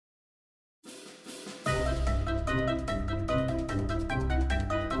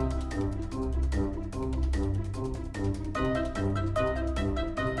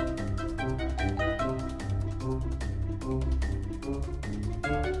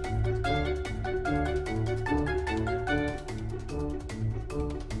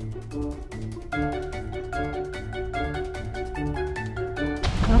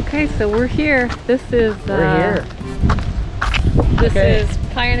Okay, so we're here. This is We're here. This Okay. is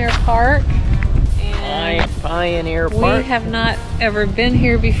Pioneer Park, and Pioneer Park. we have not ever been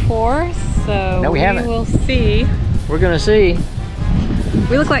here before, so No, we haven't. will see. We're gonna see.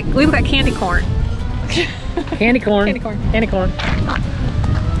 We look like candy corn. Candy corn. Candy corn. Candy corn.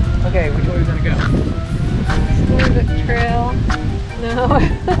 Okay, which way are we gonna go? Mooresville Trail. No.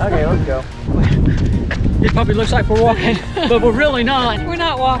 Okay, let's go. It probably looks like we're walking, but we're really not. We're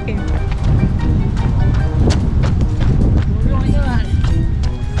not walking. We're really not.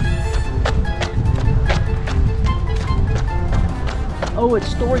 Oh, it's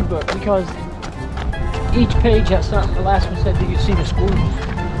storybook because each page has something. The last one said, "Do you see the squirrels?"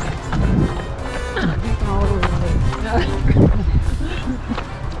 All over the place.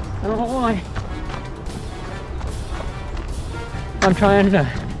 I don't know why. I'm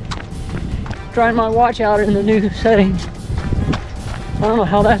trying my watch out in the new settings. I don't know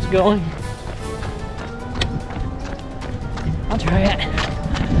how that's going. I'll try it.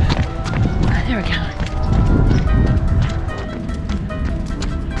 There we go.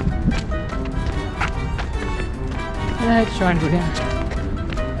 It's trying to go down.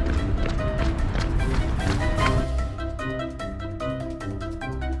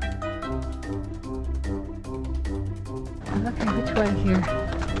 Okay, which way here?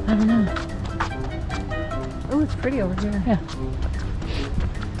 I don't know. Oh, it's pretty over here. Yeah.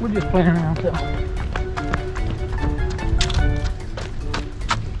 We're just playing around though.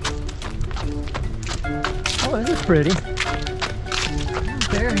 Oh, this is pretty.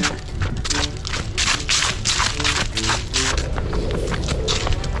 Very.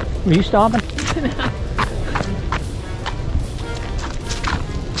 Are you stopping?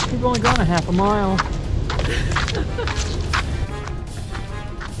 We've only gone a half a mile.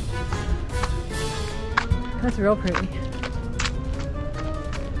 That's real pretty.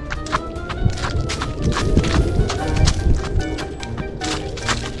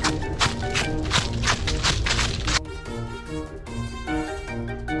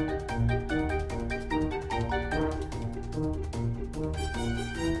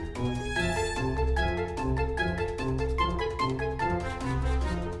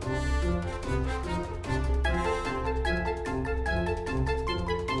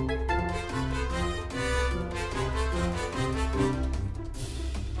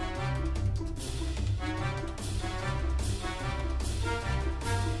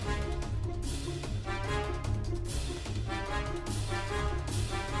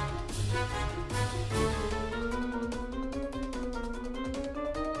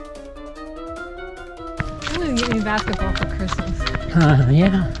 I'm gonna get me basketball for Christmas.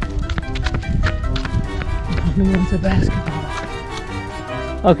 Yeah. Mommy wants a basketball.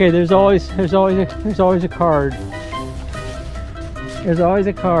 Okay, there's always a card. There's always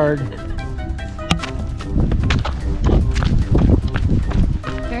a card.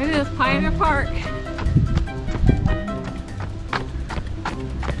 There it is, Pioneer Park.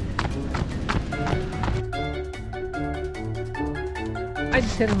 I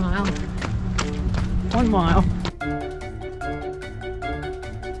just hit a mile. 1 mile.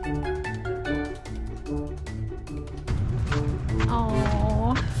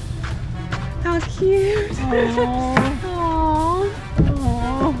 Oh, that was cute.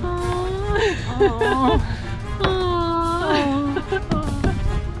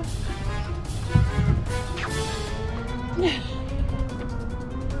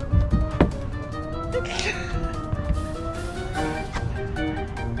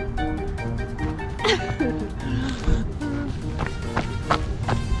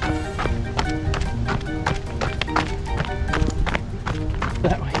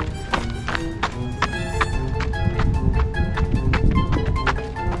 That way.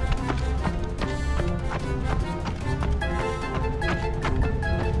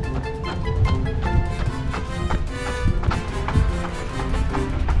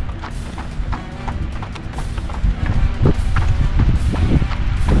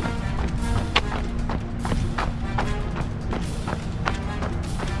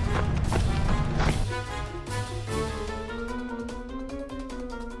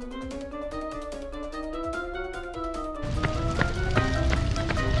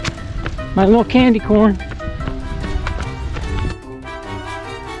 My little candy corn.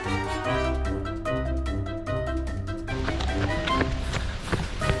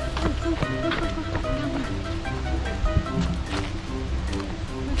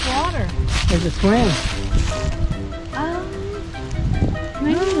 There's water. There's a swing.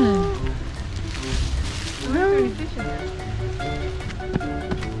 Man. I'm not really fishing.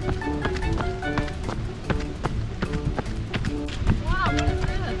 Wow, what is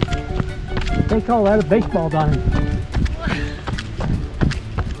this? They call that a baseball diamond.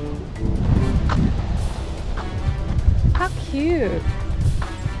 How cute.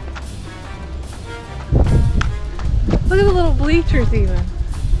 Look at the little bleachers even.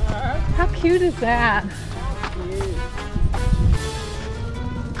 How cute is that?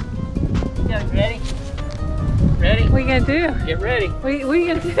 Yeah, ready? Ready? What are you gonna do? Get ready. What are you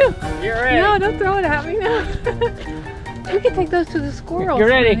gonna do? Get ready. No, don't throw it at me now. We can take those to the squirrels. Get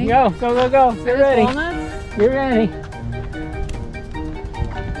ready. Honey. Go, go, go, go. Get ready. Walnuts? Get ready.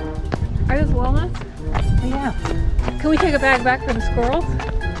 Are those walnuts? Yeah. Can we take a bag back for the squirrels?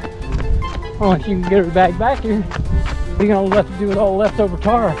 Oh, if you can get her bag back here, we're gonna do with all leftover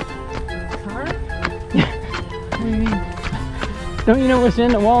tar. Tar? What do you mean? Don't you know what's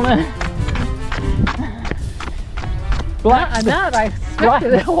in the walnut? Black Not a nut. I black,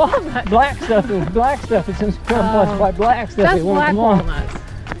 expected a walnut. black stuff is in Oh, by black stuff. That's They want black them on. walnuts.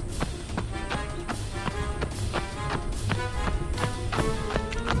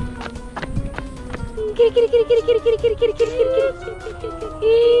 Kitty, kitty, kitty, kitty, kitty, kitty, kitty, kitty, kitty,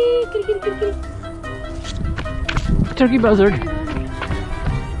 kitty, kitty, kitty. Turkey buzzard.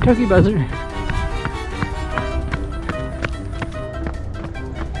 Turkey buzzard.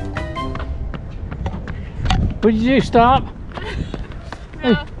 What did you do? Stop? No.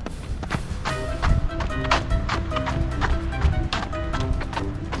 Hey.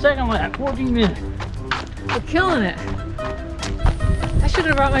 Second lap, 14 minutes. We're killing it. I should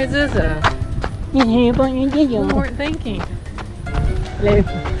have brought my Zizzo. Yeah, but you did. We weren't thinking. Hello.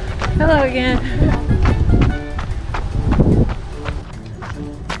 Hello again.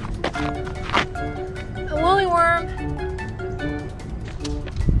 A woolly worm.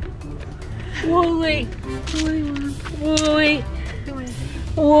 Wooly. Woolly worm. Wooly. Come on.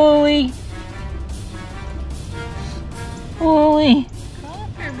 Wooly. Wooly.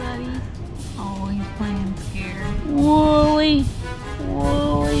 Come here, buddy. Oh, he's playing scared. Wooly.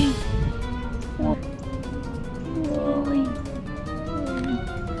 Wooly. Wooly.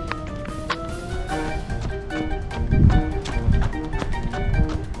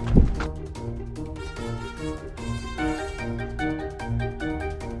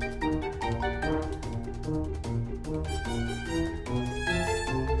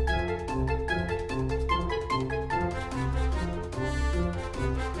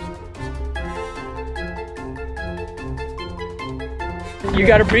 You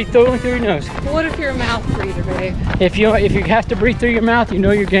gotta breathe through your nose. What if you're a mouth breather, babe? If you have to breathe through your mouth, you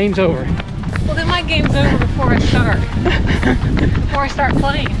know your game's over. Well, then my game's over before I start. Before I start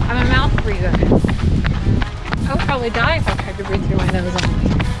playing. I'm a mouth breather. I would probably die if I tried to breathe through my nose only.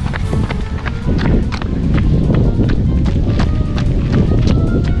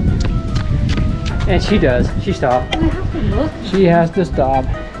 And she does. She stopped. I have to look. She has to stop. I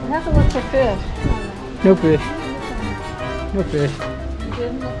have to look for fish. No fish. No fish. You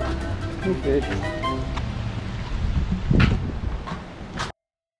didn't look. No fish.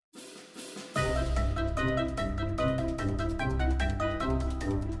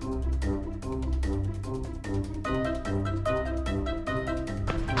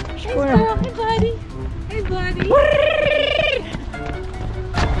 Hey, squirrel. Hey, buddy. Hey, buddy.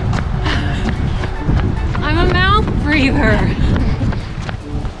 I'm a mouth breather.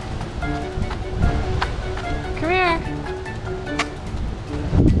 Come here.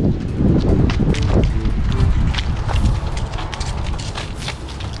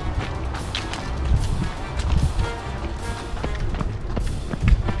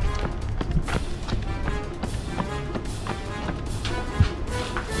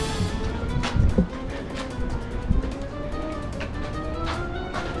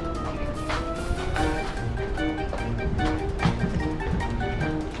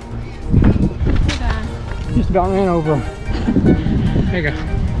 Just about ran over him. There you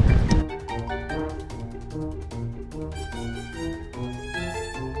go.